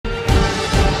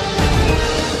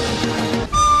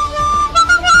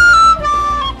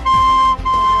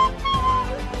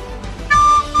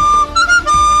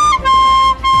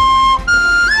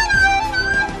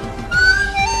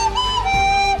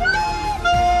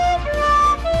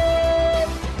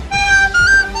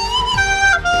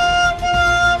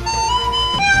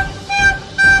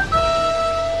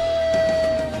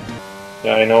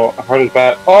I heard it's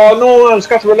bad. Oh no, I just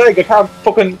got to her leg. I can't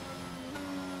fucking.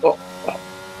 Oh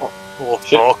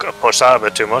fuck! I pushed that a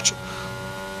bit too much.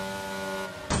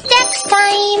 Next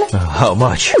time. How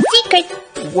much? Secret.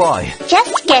 Why?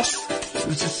 Just guess.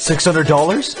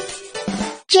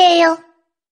 $600? Jail.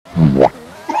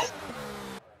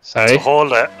 Sorry? So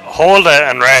hold it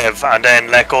and rev, and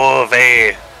then let go of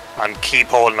A, and keep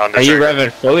holding on the Are you trigger.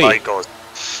 revving fully? Light goes.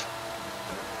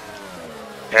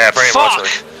 Yeah, pretty much.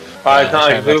 Like. I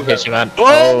can't move hit it. you, man.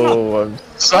 Oh, I'm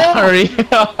sorry.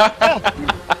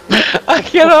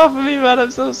 Get off of me, man. I'm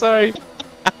so sorry.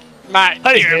 Matt,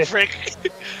 you're a prick.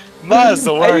 Matt's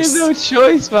the I worst. have no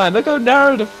choice, man. Look how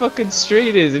narrow the fucking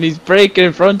street is, and he's braking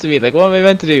in front of me. Like, what am I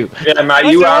meant to do? Yeah, Matt,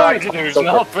 you are.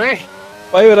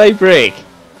 Why would I brake?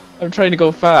 I'm trying to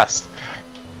go fast.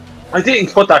 I didn't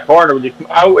cut that corner when you come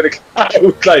out with a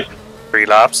cloud, like. 3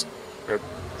 laps. Or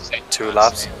 2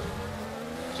 laps.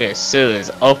 Jay Still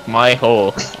is up my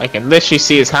hole. I can literally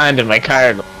see his hand in my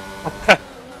car.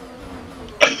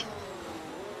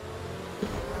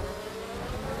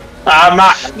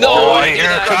 Matt. No, I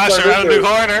hear a crash around the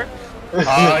corner.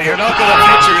 You're not gonna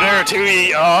fit through there too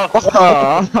easy.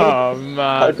 Oh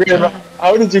man.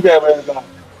 How did you get away with that?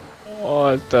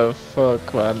 What the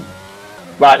fuck, man?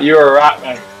 Matt, you're a rat,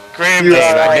 man. Graham,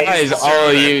 That is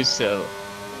all you still.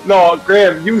 No,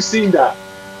 Graham, you seen that.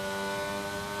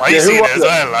 I seen it as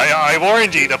well. I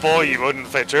warned you, the boy, you wouldn't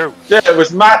fit through. Yeah, it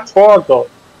was Matt's fault though.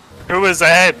 Who was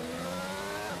ahead?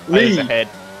 I was Me. ahead.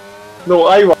 No,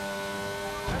 I was.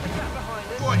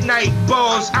 Fortnite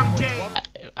balls, I'm gay.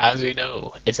 As we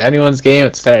know, it's anyone's game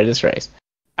at the start of this race.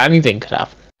 Anything could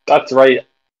happen. That's right.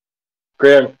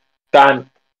 Graham, Dan,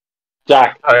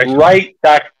 Jack, right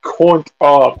that cunt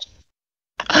up.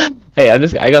 Hey,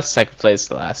 I got second place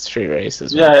the last 3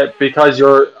 races. Man. Yeah, because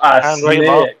you're a And right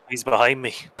up. snake. He's behind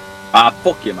me.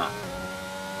 Fuck you, man.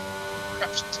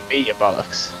 To me, you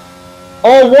bollocks.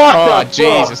 Oh, what Oh, the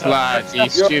Jesus, fuck? lads, you You're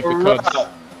stupid a cunts. rat.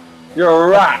 You're a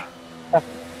rat.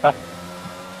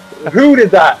 Who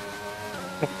did that?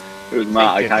 It was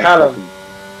Matt, I can't Callum. fucking-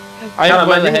 I am Callum,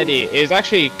 well I ahead of knew- you. It was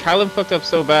actually, Callum fucked up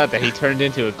so bad that he turned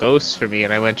into a ghost for me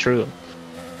and I went through him.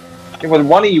 Yeah, well,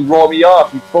 one of you roll me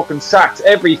off, you fucking sacks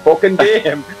every fucking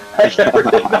game. I never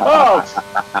did off.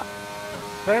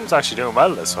 Graham's actually doing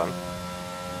well this one.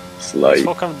 He's Slide.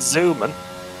 fucking zooming.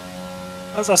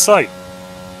 How's that sight?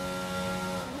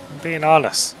 I'm being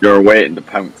honest. You're waiting to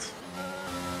pounce.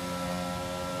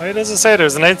 Why does it say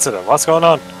there's an incident? What's going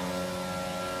on?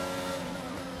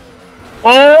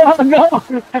 Oh no!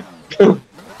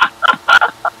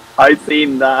 I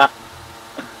seen that.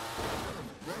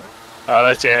 I'll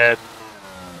let you in.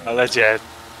 I'll let you in.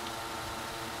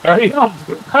 Hurry up!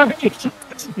 Hurry!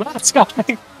 Matt's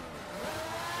coming!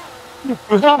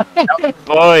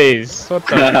 Boys, what the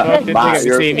fuck? Didn't Matt, think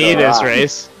you're I'd see me this right.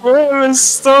 race. We're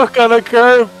stuck on a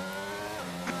curb!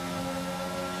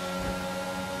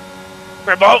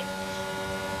 Grimbo!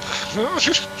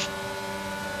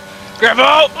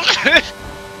 Grimbo!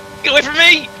 Get away from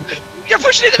me! You're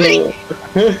pushing into me!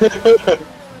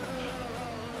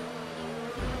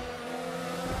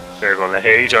 They're gonna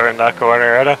hate each other in that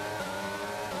corner, are they?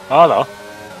 Oh no.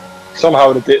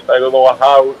 Somehow they did. I don't know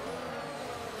how.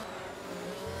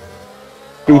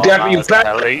 You definitely, you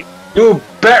better. Elite. You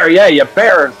better, yeah, you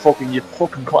better. You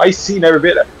fucking. I seen every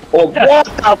bit of. Oh, what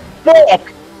the fuck?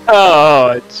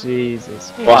 Oh,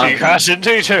 Jesus. What did you crash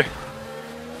into each other?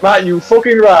 Matt, you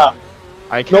fucking rat.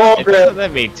 I can't it doesn't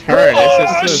let me turn.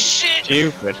 Oh, This is so shit.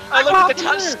 stupid. I looked at the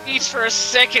touch speeds for a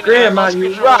second. Graham, and I man, lost you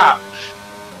control. rat.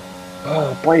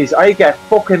 Oh, boys, I get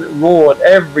fucking rolled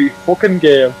every fucking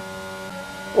game.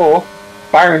 Oh,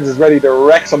 Barons is ready to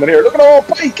wreck someone here. Look at all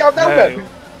bike, calm down, man.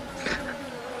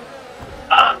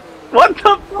 What the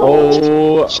fuck?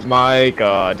 Oh my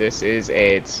god, this is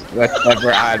it. Let's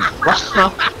never add.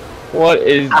 What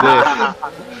is this?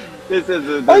 This is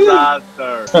a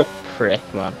disaster. Prick,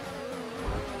 man.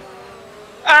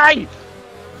 Aye!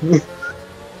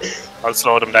 I'll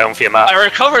slow them down for you, Matt. I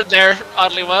recovered there,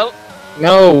 oddly well.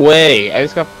 No way. I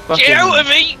just got fucking. Get out of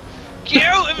me! Get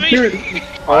out of me!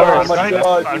 Oh my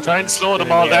god. I'm trying to slow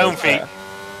them all down for you.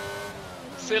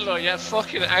 Sillo, you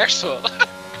fucking arsehole.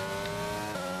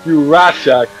 You rat,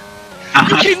 Jack.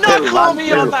 You cannot call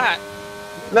me on that!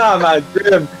 Nah, man,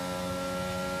 Graham.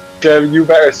 Graham, you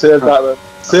better save that, man.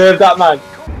 Save that, man.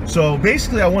 So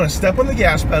basically, I want to step on the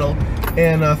gas pedal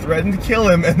and threaten to kill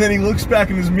him, and then he looks back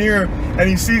in his mirror and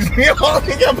he sees me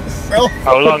holding up a cell phone.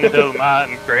 How long until Matt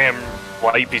and Graham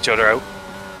wipe each other out?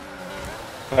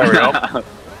 There we go.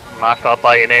 Matt got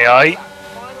by an AI.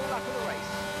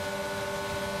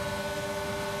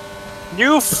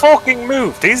 You fucking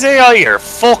move. These AI are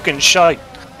fucking shite.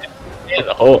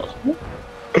 Oh,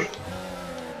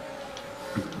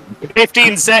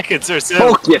 15 seconds or so.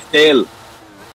 Fuck you, Phil.